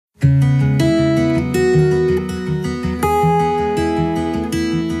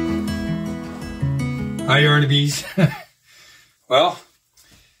Hi, Yarnabees. Well,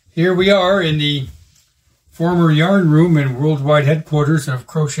 here we are in the former yarn room and worldwide headquarters of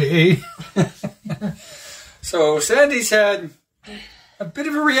Crochet. So Sandy's had a bit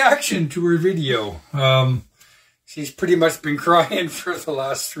of a reaction to her video. She's pretty much been crying for the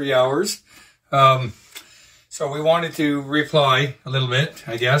last 3 hours. So we wanted to reply a little bit,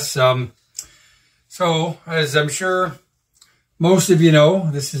 I guess. So as I'm sure most of you know,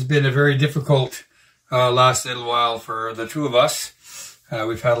 this has been a very difficult last little while for the two of us.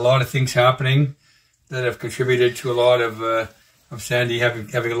 We've had a lot of things happening that have contributed to a lot of Sandy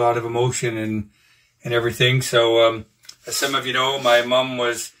having a lot of emotion and everything. So as some of you know, my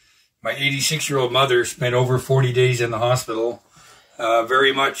 86-year-old mother spent over 40 days in the hospital,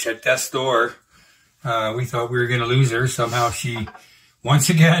 very much at death's door. We thought we were going to lose her. Somehow she, once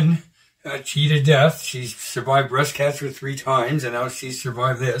again, cheated death. She survived breast cancer 3 times, and now she's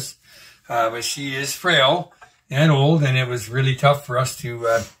survived this. But she is frail and old, and it was really tough for us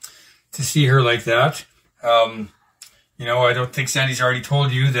to see her like that. You know, I don't think Sandy's already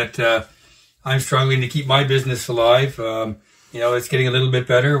told you that I'm struggling to keep my business alive. You know, it's getting a little bit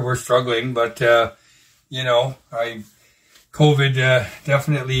better. We're struggling, but you know, COVID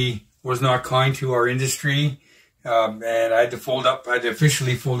definitely was not kind to our industry, and I had to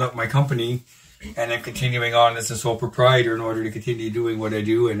officially fold up my company, and I'm continuing on as a sole proprietor in order to continue doing what I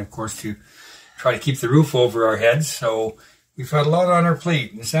do, and of course to try to keep the roof over our heads. So we've had a lot on our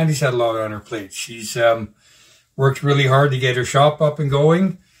plate, and Sandy's had a lot on her plate. She's worked really hard to get her shop up and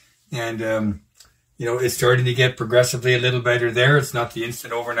going, and you know, it's starting to get progressively a little better there. It's not the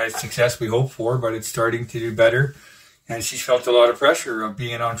instant overnight success we hope for, but it's starting to do better. And she's felt a lot of pressure of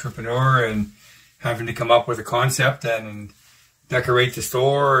being an entrepreneur and having to come up with a concept and decorate the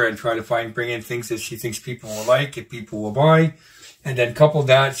store and try to bring in things that she thinks people will like and people will buy. And then couple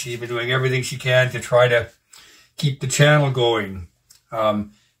that, she's been doing everything she can to try to keep the channel going, to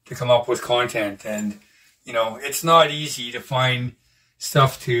come up with content. And, you know, it's not easy to find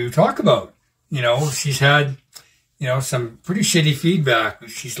stuff to talk about. You know, she's had, you know, some pretty shitty feedback.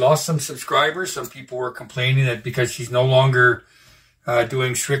 She's lost some subscribers. Some people were complaining that because she's no longer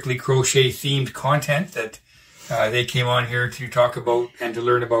doing strictly crochet themed content, that they came on here to talk about and to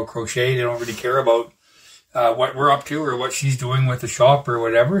learn about crochet. They don't really care about what we're up to or what she's doing with the shop or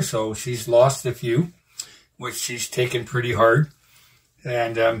whatever. So she's lost a few, which she's taken pretty hard.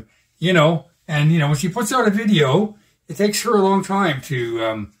 And, you know, when she puts out a video, it takes her a long time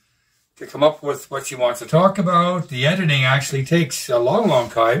to come up with what she wants to talk about. The editing actually takes a long, long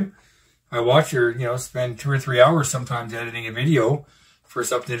time. I watch her, you know, spend 2 or 3 hours sometimes editing a video for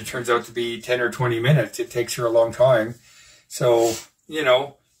something that turns out to be 10 or 20 minutes. It takes her a long time. So, you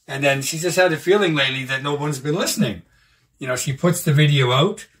know, and then she's just had a feeling lately that no one's been listening. You know, she puts the video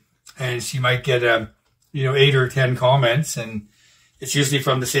out and she might get, you know, 8 or 10 comments, and it's usually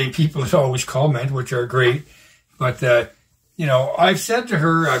from the same people that always comment, which are great. But, you know, I've said to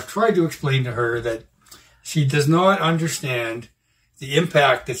her, I've tried to explain to her that she does not understand the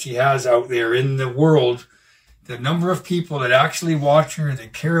impact that she has out there in the world, the number of people that actually watch her,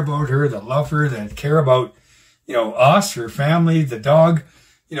 that care about her, that love her, that care about, you know, us, her family, the dog.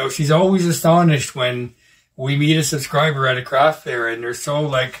 You know, she's always astonished when we meet a subscriber at a craft fair and they're so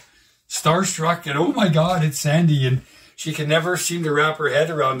like starstruck and, oh my God, it's Sandy. And she can never seem to wrap her head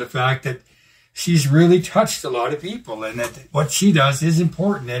around the fact that she's really touched a lot of people and that what she does is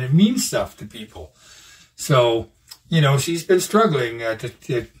important and it means stuff to people. So, you know, she's been struggling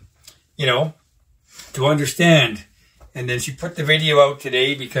to you know, to understand. And then she put the video out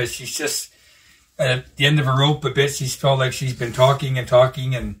today because she's just at the end of her rope a bit. She's felt like she's been talking and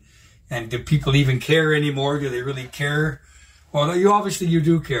talking, and do people even care anymore? Do they really care? Well, you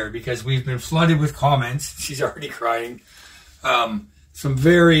do care, because we've been flooded with comments. She's already crying. Some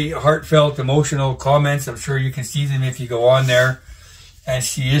very heartfelt, emotional comments. I'm sure you can see them if you go on there. And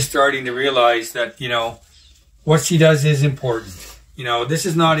she is starting to realize that, you know, what she does is important. You know, this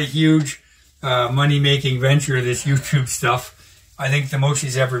is not a huge money-making venture, this YouTube stuff. I think the most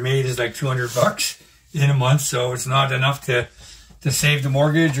she's ever made is like $200 in a month, so it's not enough to save the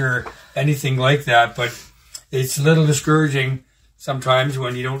mortgage or anything like that. But it's a little discouraging sometimes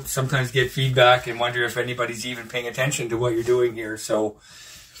when you don't sometimes get feedback and wonder if anybody's even paying attention to what you're doing here. So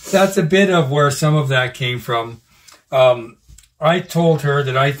that's a bit of where some of that came from. I told her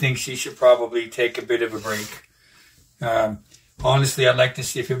that I think she should probably take a bit of a break. Honestly, I'd like to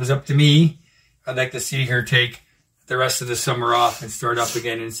see, if it was up to me, I'd like to see her take the rest of the summer off and start up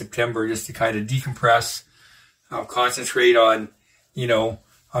again in September, just to kind of decompress, concentrate on, you know,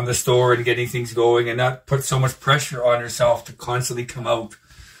 on the store and getting things going, and not put so much pressure on herself to constantly come out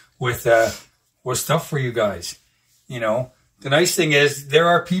with was stuff for you guys. You know, the nice thing is there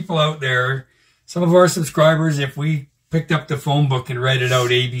are people out there, some of our subscribers, if we picked up the phone book and read it out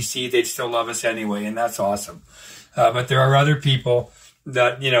ABC, they'd still love us anyway, and that's awesome. But there are other people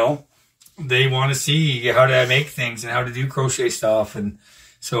that, you know, they want to see how to make things and how to do crochet stuff. And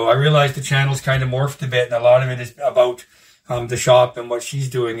so I realized the channel's kind of morphed a bit, and a lot of it is about the shop and what she's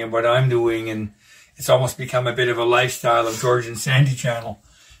doing and what I'm doing. And it's almost become a bit of a lifestyle of George and Sandy channel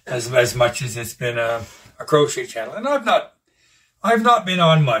as much as it's been a crochet channel. And I've not been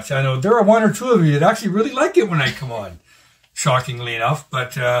on much. I know there are one or two of you that actually really like it when I come on, shockingly enough.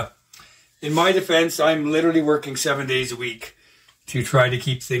 But in my defense, I'm literally working 7 days a week to try to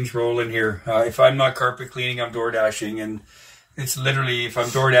keep things rolling here. If I'm not carpet cleaning, I'm door dashing. And it's literally, if I'm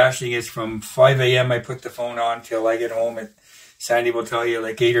door dashing, it's from 5 a.m. I put the phone on till I get home. Sandy will tell you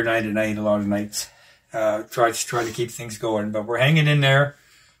like 8 or 9 at night a lot of nights. Try to keep things going. But we're hanging in there.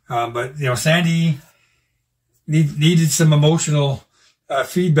 But, you know, Sandy needed some emotional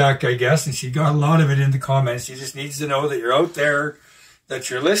feedback, I guess, and she got a lot of it in the comments. She just needs to know that you're out there, that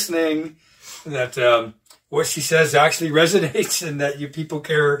you're listening, that what she says actually resonates, and that you people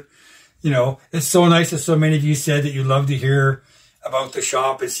care. You know, it's so nice that so many of you said that you love to hear about the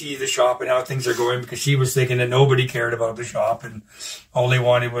shop and see the shop and how things are going, because she was thinking that nobody cared about the shop and all they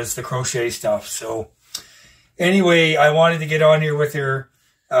wanted was the crochet stuff. So anyway, I wanted to get on here with her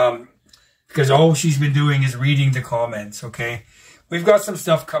because all she's been doing is reading the comments, okay? We've got some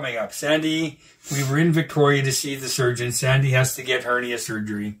stuff coming up. Sandy, we were in Victoria to see the surgeon. Sandy has to get hernia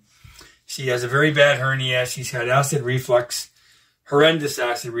surgery. She has a very bad hernia. She's had acid reflux, horrendous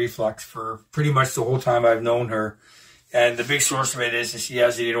acid reflux for pretty much the whole time I've known her. And the big source of it is that she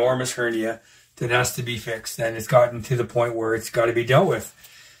has an enormous hernia that has to be fixed. And it's gotten to the point where it's got to be dealt with.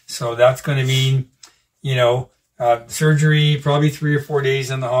 So that's going to mean, you know, surgery, probably 3 or 4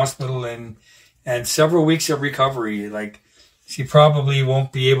 days in the hospital, and several weeks of recovery. Like, she probably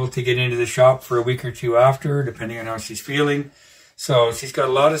won't be able to get into the shop for a week or two after, depending on how she's feeling. So she's got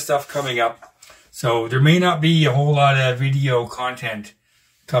a lot of stuff coming up. So there may not be a whole lot of video content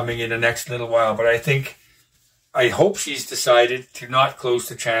coming in the next little while, but I hope she's decided to not close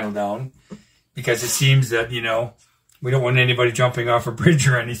the channel down, because it seems that, you know, we don't want anybody jumping off a bridge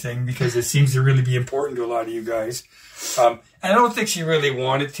or anything, because it seems to really be important to a lot of you guys. And I don't think she really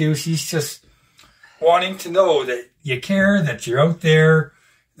wanted to. She's just wanting to know that you care, that you're out there,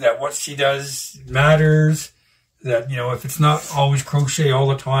 that what she does matters, that, you know, if it's not always crochet all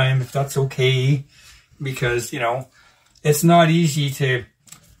the time, if that's okay, because, you know, it's not easy to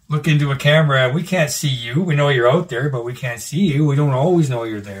look into a camera. We can't see you. We know you're out there, but we can't see you. We don't always know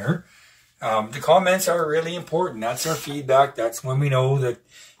you're there. The comments are really important. That's our feedback. That's when we know that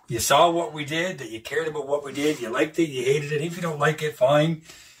you saw what we did, that you cared about what we did, you liked it, you hated it. If you don't like it, fine.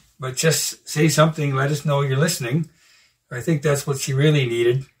 But just say something, let us know you're listening. I think that's what she really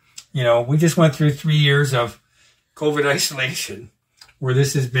needed. You know, we just went through 3 years of COVID isolation, where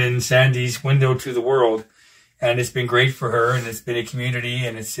this has been Sandy's window to the world. And it's been great for her, and it's been a community,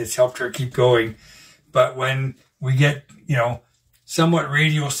 and it's helped her keep going. But when we get, you know, somewhat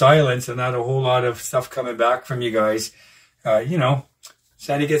radio silence and not a whole lot of stuff coming back from you guys, you know,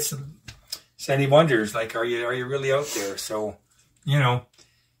 Sandy wonders, like, are you really out there? So, you know,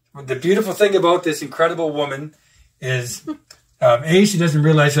 the beautiful thing about this incredible woman is, A, she doesn't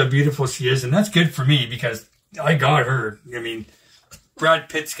realize how beautiful she is, and that's good for me, because I got her. I mean, Brad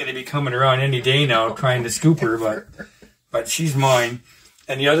Pitt's going to be coming around any day now trying to scoop her, but she's mine.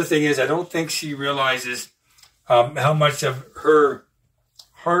 And the other thing is, I don't think she realizes how much of her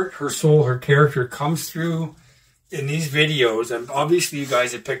heart, her soul, her character comes through in these videos. And obviously you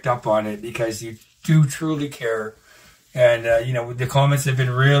guys have picked up on it, because you do truly care. And, you know, the comments have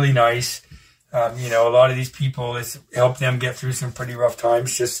been really nice. You know, a lot of these people, it's helped them get through some pretty rough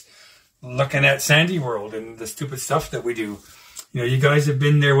times, just looking at Sandy World and the stupid stuff that we do. You know, you guys have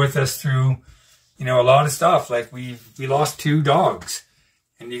been there with us through, you know, a lot of stuff. Like we lost 2 dogs,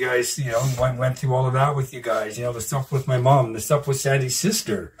 and you guys, you know, went through all of that with you guys. You know, the stuff with my mom, the stuff with Sandy's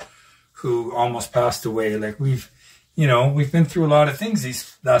sister, who almost passed away. Like we've been through a lot of things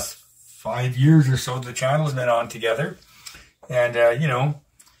these last 5 years or so. The channel's been on together, and you know,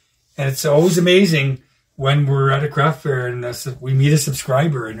 and it's always amazing when we're at a craft fair and we meet a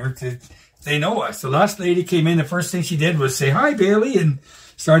subscriber and they know us. The last lady came in, the first thing she did was say, "Hi, Bailey," and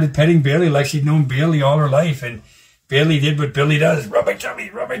started petting Bailey like she'd known Bailey all her life. And Bailey did what Bailey does, rub my tummy,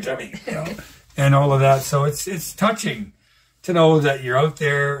 you know, and all of that. So it's touching to know that you're out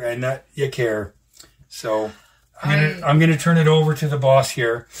there and that you care. So I'm gonna turn it over to the boss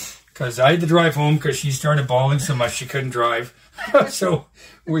here, because I had to drive home because she started bawling so much she couldn't drive. So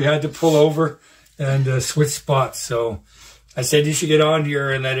we had to pull over and switch spots. So I said you should get on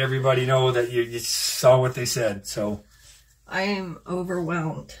here and let everybody know that you saw what they said. So I am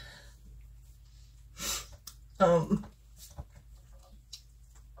overwhelmed. The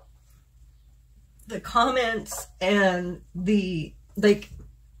comments and the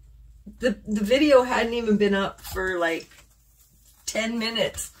video hadn't even been up for like 10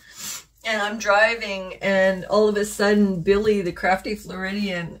 minutes, and I'm driving, and all of a sudden Billy, the Crafty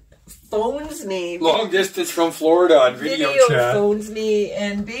Floridian, phones me. Long distance from Florida on video chat. Phones me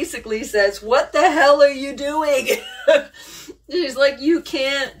and basically says, "What the hell are you doing?" She's like, "You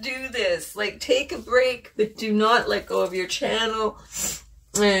can't do this. Like, take a break, but do not let go of your channel."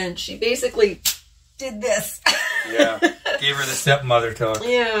 And she basically did this. Yeah, gave her the stepmother talk.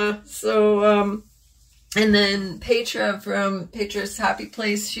 Yeah, so, and then Petra from Petra's Happy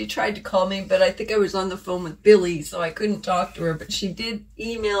Place, she tried to call me, but I think I was on the phone with Billy, so I couldn't talk to her, but she did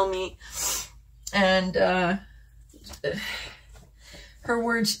email me, and her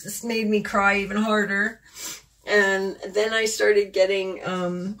words just made me cry even harder. And then I started getting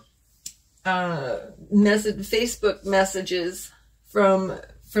Facebook messages from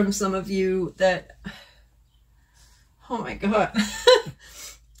some of you that, oh my God.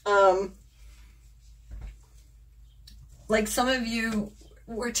 Like, some of you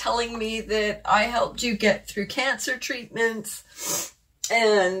were telling me that I helped you get through cancer treatments,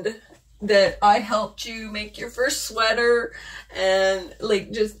 and that I helped you make your first sweater, and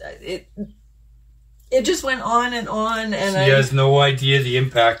like, just it just went on and on, and she has no idea the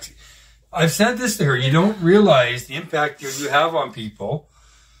impact. I've said this to her. You don't realize the impact you have on people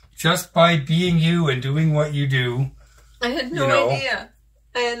just by being you and doing what you do. I had no idea.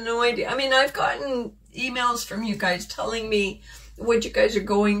 I had no idea. I mean, I've gotten emails from you guys telling me what you guys are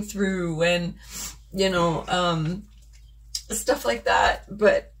going through, and stuff like that.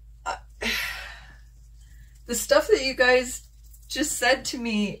 But the stuff that you guys just said to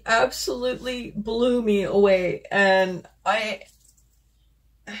me absolutely blew me away, and I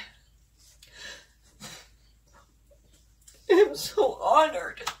am so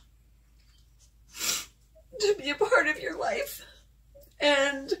honored to be a part of your life.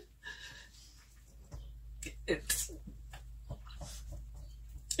 And it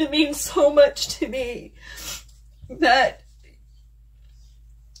means so much to me that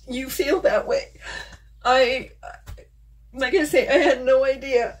you feel that way. Like I say, I had no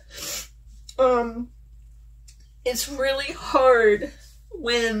idea. It's really hard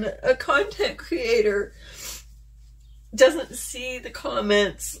when a content creator doesn't see the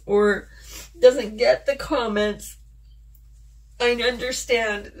comments or doesn't get the comments. I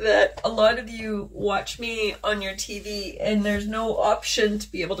understand that a lot of you watch me on your TV and there's no option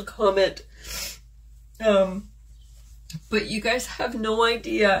to be able to comment. But you guys have no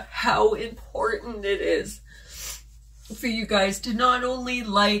idea how important it is for you guys to not only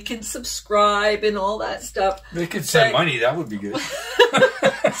like and subscribe and all that stuff. They could send money, that would be good.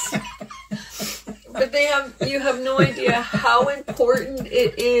 But you have no idea how important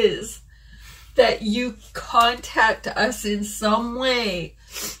it is that you contact us in some way,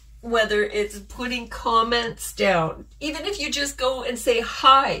 whether it's putting comments down. Even if you just go and say,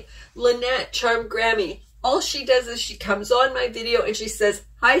 "Hi, Lynette, Charm Grammy." All she does is she comes on my video and she says,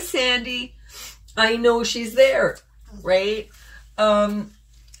 "Hi, Sandy." I know she's there, right?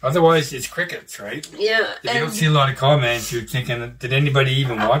 Otherwise, it's crickets, right? Yeah. If you don't see a lot of comments, you're thinking, did anybody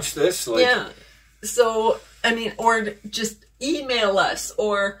even watch this? Like, yeah. So, I mean, or just email us,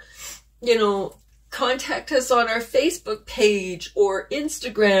 or contact us on our Facebook page or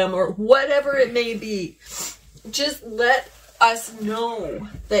Instagram or whatever it may be. Just let us know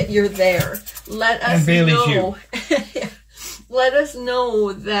that you're there. Let us know. Let us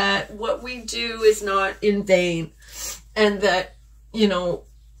know that what we do is not in vain, and that,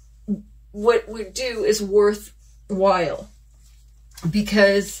 what we do is worthwhile.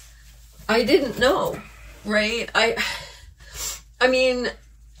 Because I didn't know, right? I mean,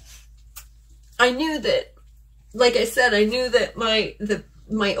 I knew that, like I said, I knew that my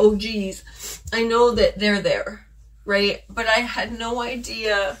OGs, I know that they're there, right? But I had no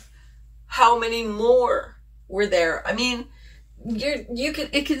idea how many more were there. I mean,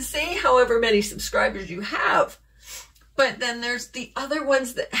 it can say however many subscribers you have, but then there's the other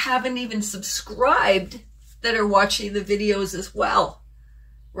ones that haven't even subscribed that are watching the videos as well,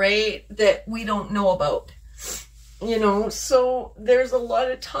 right? That we don't know about. So there's a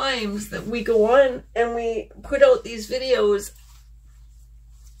lot of times that we go on and we put out these videos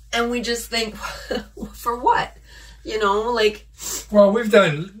and we just think, for what? Well,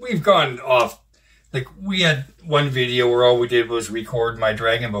 we've gone off like we had one video where all we did was record my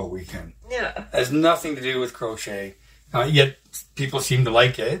Dragon Boat weekend. Yeah. It has nothing to do with crochet. Yet people seem to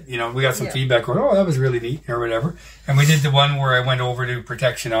like it. You know, we got some feedback going, oh, that was really neat or whatever. And we did the one where I went over to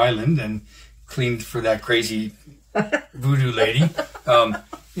Protection Island and cleaned for that crazy voodoo lady.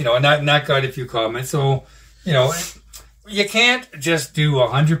 You know, and that got a few comments. So, you know, you can't just do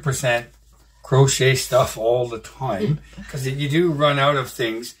 100% crochet stuff all the time because you do run out of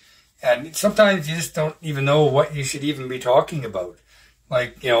things. And sometimes you just don't even know what you should even be talking about.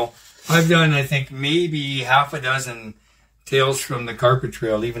 Like, you know, I've done, I think, maybe half a dozen Tales from the Carpet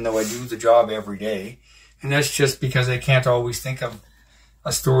Trail, even though I do the job every day. And that's just because I can't always think of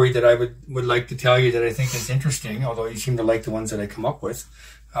a story that I would like to tell you that I think is interesting, although you seem to like the ones that I come up with.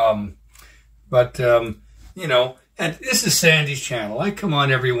 You know, and this is Sandy's channel. I come on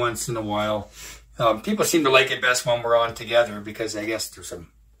every once in a while. People seem to like it best when we're on together because I guess there's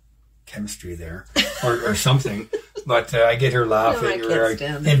some chemistry there or something. But I get her laughing or I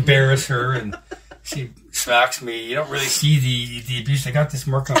embarrass her and she smacks me. You don't really see the abuse. I got this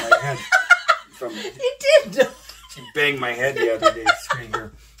mark on my head. You did. She banged my head the other day. Screen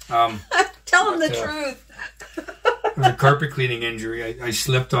here. Tell him the truth. It was a carpet cleaning injury. I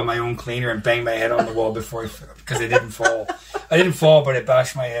slipped on my own cleaner and banged my head on the wall because I didn't fall. I didn't fall, but I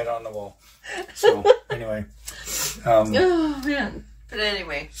bashed my head on the wall. So anyway. Oh man. But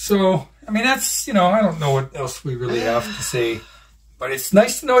anyway. So I mean that's, you know, I don't know what else we really have to say, but it's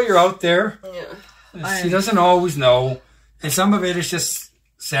nice to know you're out there. Yeah. She doesn't always know, and some of it is just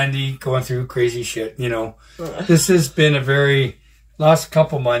Sandy going through crazy shit. You know, this has been a very last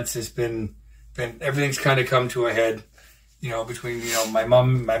couple months has been everything's kind of come to a head. You know, between, you know, my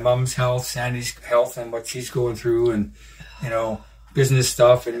mom's health, Sandy's health, and what she's going through, and, you know, business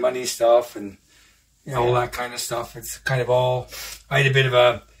stuff and money stuff, and, you know, all that kind of stuff. It's kind of all. I had a bit of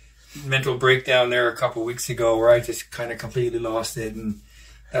a mental breakdown there a couple of weeks ago where I just kind of completely lost it, and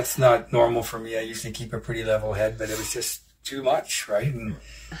that's not normal for me. I usually keep a pretty level head, but it was just too much, right? And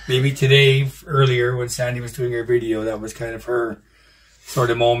maybe today, earlier when Sandy was doing her video, that was kind of her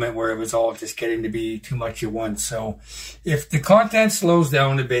sort of moment where it was all just getting to be too much at once. So if the content slows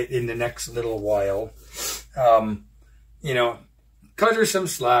down a bit in the next little while, you know, cut her some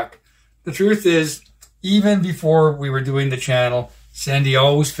slack. The truth is, even before we were doing the channel, Sandy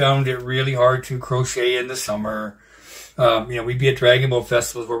always found it really hard to crochet in the summer. You know, we'd be at Dragon Boat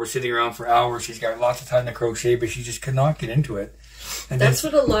festivals where we're sitting around for hours. She's got lots of time to crochet, but she just could not get into it. And that's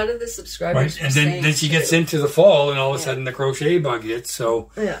what a lot of the subscribers right? And then she gets into the fall, and all of a sudden the crochet bug hits.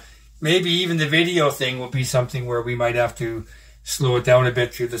 So maybe even the video thing will be something where we might have to slow it down a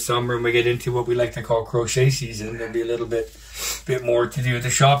bit through the summer, and we get into what we like to call crochet season. There'll be a little bit more to do. The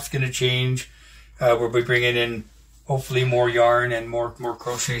shop's going to change. We'll be bringing in hopefully more yarn and more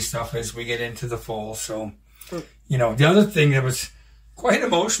crochet stuff as we get into the fall. So, you know, the other thing that was quite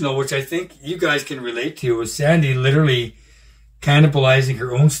emotional, which I think you guys can relate to, was Sandy literally cannibalizing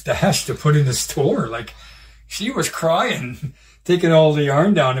her own stash to put in the store. Like, she was crying, taking all the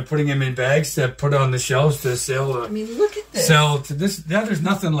yarn down and putting them in bags to put on the shelves to sell. I mean, look at this. Sell to this. Yeah, there's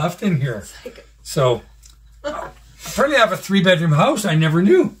nothing left in here. Like, so, apparently I have a 3-bedroom house. I never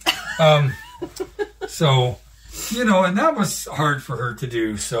knew. So, you know, and that was hard for her to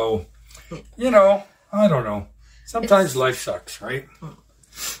do. So, you know, I don't know. Sometimes life sucks, right?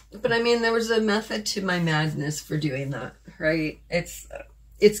 But I mean, there was a method to my madness for doing that, right? It's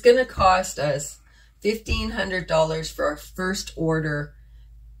going to cost us $1,500 for our first order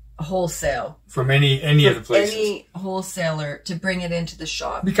wholesale. From any of the places. Any wholesaler to bring it into the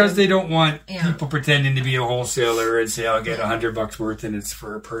shop. Because they don't want people pretending to be a wholesaler and say, I'll get $100 worth and it's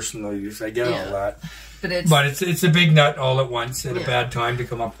for personal use. I get all that. But it's a big nut all at once at a bad time to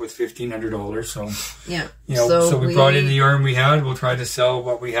come up with $1,500. So, you know, so we brought in the yarn we had. We'll try to sell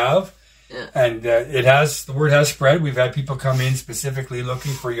what we have. Yeah. And the word has spread. We've had people come in specifically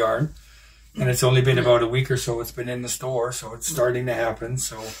looking for yarn. And it's only been about a week or so it's been in the store. So it's starting to happen.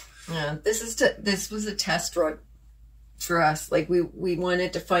 So yeah, this was a test run for us. Like we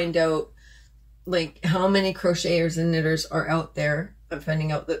wanted to find out like how many crocheters and knitters are out there. I'm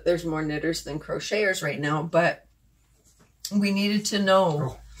finding out that there's more knitters than crocheters right now, but we needed to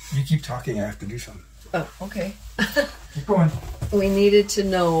know. Oh, you keep talking, I have to do something. Oh, okay. Keep going. We needed to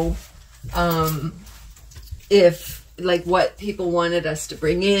know if, like, what people wanted us to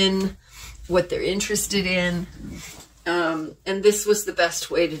bring in, what they're interested in. And this was the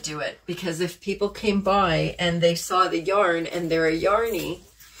best way to do it, because if people came by and they saw the yarn and they're a yarny,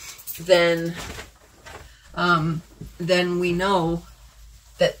 then we know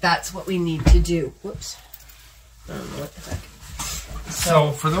that that's what we need to do. Whoops. I don't know what the heck.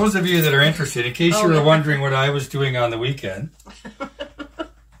 So for those of you that are interested, in case you were wondering what I was doing on the weekend,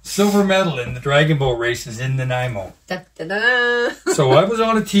 silver medal in the Dragon Boat races in Nanaimo. Da, da, da. So I was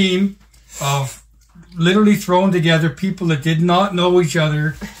on a team of literally thrown together people that did not know each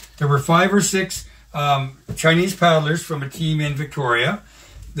other. There were 5 or 6 Chinese paddlers from a team in Victoria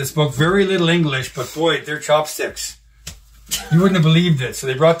that spoke very little English, but boy, their chopsticks. You wouldn't have believed it. So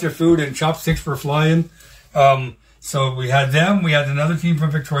they brought their food and chopsticks were flying. So we had them. We had another team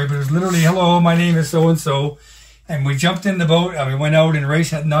from Victoria, but it was literally, hello, my name is so-and-so. And we jumped in the boat and we went out and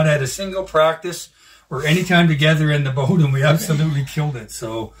raced, had not had a single practice or any time together in the boat, and we absolutely killed it.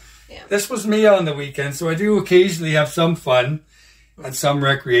 So this was me on the weekend. So I do occasionally have some fun and some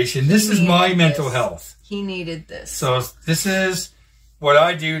recreation. This is my mental health. He needed this. So this is what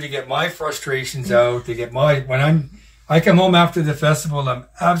I do to get my frustrations out, to get my, I come home after the festival, I'm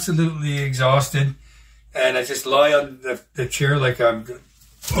absolutely exhausted, and I just lie on the chair like I'm,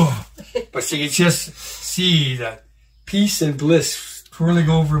 but so you just see that peace and bliss twirling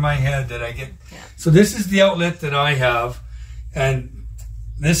over my head that I get. Yeah. So this is the outlet that I have, and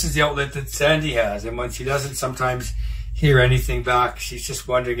this is the outlet that Sandy has, and when she doesn't sometimes hear anything back, she's just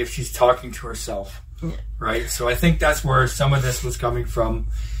wondering if she's talking to herself. Yeah. Right? So I think that's where some of this was coming from.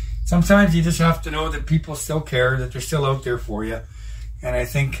 Sometimes you just have to know that people still care, that they're still out there for you. And I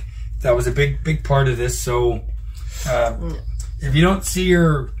think that was a big part of this. So if you don't see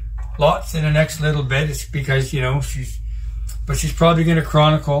her lots in the next little bit, it's because, you know, she's probably going to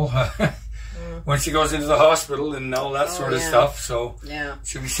chronicle when she goes into the hospital and all that sort of stuff. So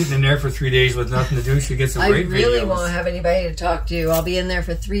she'll be sitting in there for 3 days with nothing to do. She'll get some great videos. I really won't have anybody to talk to. I'll be in there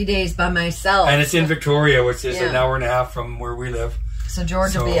for 3 days by myself. And it's in Victoria, which is an hour and a half from where we live. So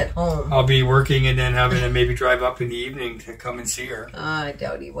George will be at home. I'll be working and then having to maybe drive up in the evening to come and see her. I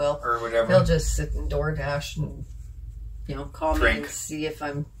doubt he will. Or whatever. He'll just sit in DoorDash and, you know, call me and see if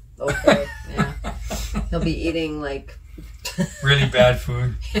I'm okay. Yeah. He'll be eating, like... really bad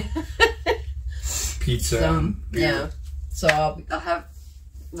food. Pizza and beer. Yeah. So I'll have...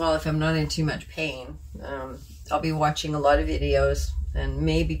 Well, if I'm not in too much pain, I'll be watching a lot of videos and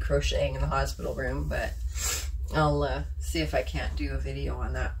maybe crocheting in the hospital room, but... I'll see if I can't do a video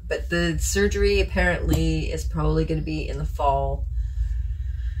on that. But the surgery apparently is probably going to be in the fall.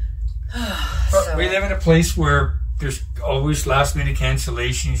 So. We live in a place where there's always last-minute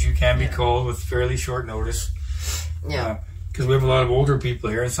cancellations. You can be called with fairly short notice. Yeah. Because we have a lot of older people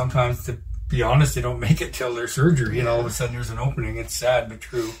here, and sometimes, to be honest, they don't make it till their surgery, and all of a sudden there's an opening. It's sad but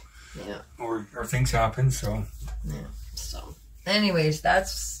true. Yeah. Or things happen, so. Yeah. So, anyways,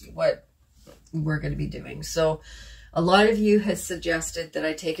 that's what we're going to be doing. So a lot of you has suggested that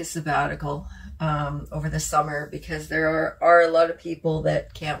I take a sabbatical over the summer, because there are a lot of people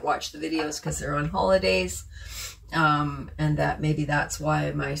that can't watch the videos because they're on holidays, and that maybe that's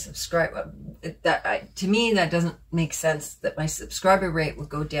why my to me that doesn't make sense that my subscriber rate would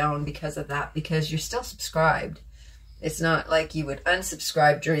go down because of that, because you're still subscribed. It's not like you would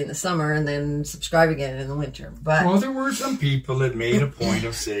unsubscribe during the summer and then subscribe again in the winter. But well, there were some people that made a point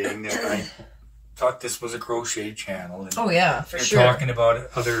of saying that I thought this was a crochet channel. And for sure. Talking about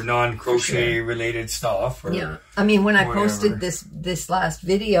other non-crochet related stuff. Or I mean, when I posted this last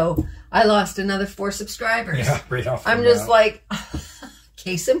video, I lost another 4 subscribers. Yeah, right off. I'm just like,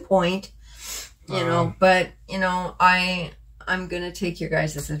 case in point, you know. But you know, I'm gonna take your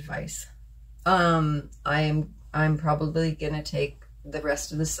guys' advice. I'm probably gonna take the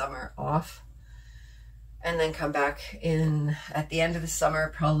rest of the summer off, and then come back in at the end of the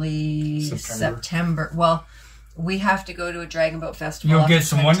summer, probably September. Well, we have to go to a Dragon Boat Festival. You'll get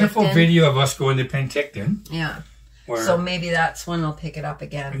some wonderful video of us going to Penticton. Yeah. So maybe that's when I'll pick it up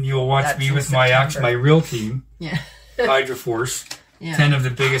again. And you'll watch me with my real team. Yeah. Hydra Force. Yeah. 10 of the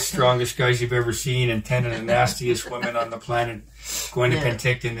biggest, strongest guys you've ever seen, and 10 of the nastiest women on the planet going to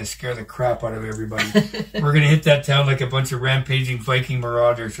Penticton to scare the crap out of everybody. We're going to hit that town like a bunch of rampaging Viking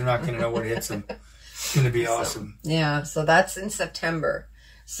marauders. You're not going to know what hits them. It's going to be awesome. So that's in September.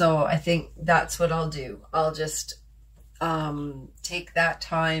 So I think that's what I'll do. I'll just take that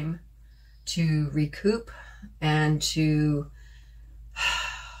time to recoup and to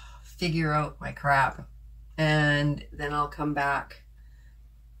figure out my crap. And then I'll come back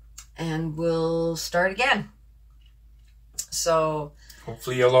and we'll start again. So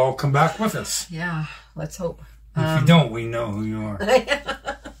hopefully you'll all come back with us. Yeah, let's hope. If you don't, we know who you are.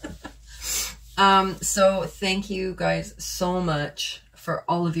 So thank you guys so much for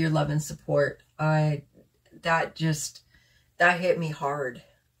all of your love and support. That hit me hard,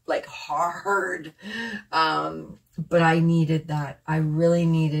 like hard. But I needed that. I really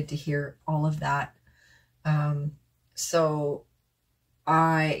needed to hear all of that. So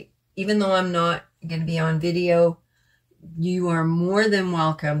even though I'm not going to be on video, you are more than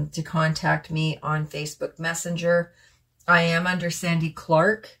welcome to contact me on Facebook Messenger. I am under Sandy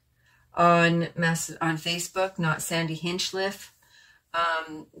Clark on Facebook, not Sandy Hinchliffe,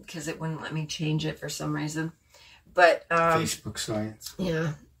 because it wouldn't let me change it for some reason. But Facebook science.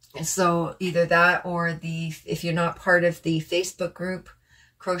 Yeah. So either that or if you're not part of the Facebook group,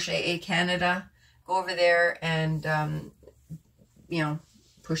 Crochet Canada, go over there and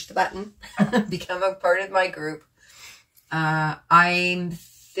push the button, become a part of my group. I'm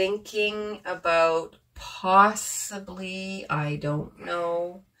thinking about possibly, I don't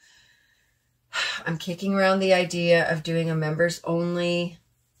know, I'm kicking around the idea of doing a members only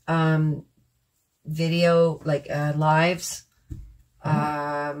video, like lives.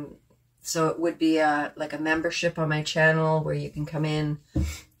 So it would be like a membership on my channel where you can come in,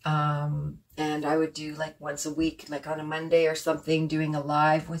 and I would do like once a week, like on a Monday or something, doing a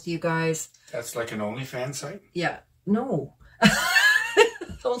live with you guys. That's like an OnlyFans site? Yeah. No.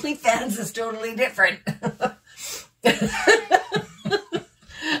 OnlyFans is totally different.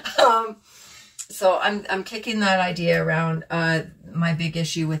 So I'm kicking that idea around. My big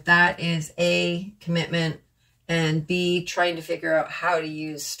issue with that is A, commitment, and B, trying to figure out how to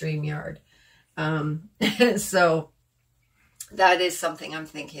use StreamYard. So that is something I'm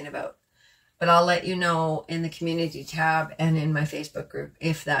thinking about. But I'll let you know in the community tab and in my Facebook group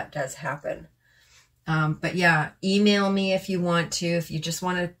if that does happen. But yeah, email me if you want to. If you just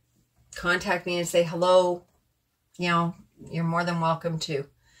want to contact me and say hello, you're more than welcome to.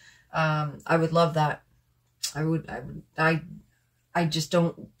 I would love that. I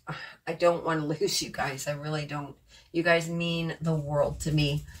don't want to lose you guys. I really don't. You guys mean the world to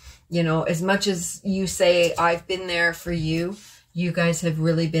me. As much as you say I've been there for you, you guys have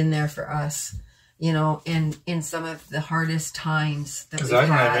really been there for us, in some of the hardest times that we've had. Because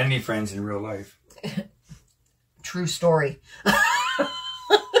I don't have any friends in real life. True story.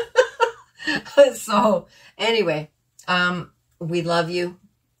 So anyway, we love you.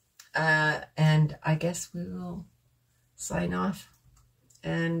 And I guess we will sign off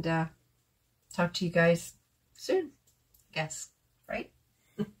and talk to you guys soon. I guess, right?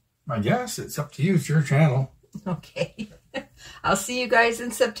 I guess it's up to you. It's your channel. Okay. I'll see you guys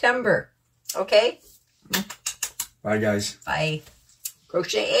in September. Okay? Bye, guys. Bye.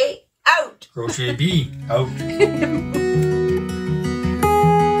 Crochet A out. Crochet B out.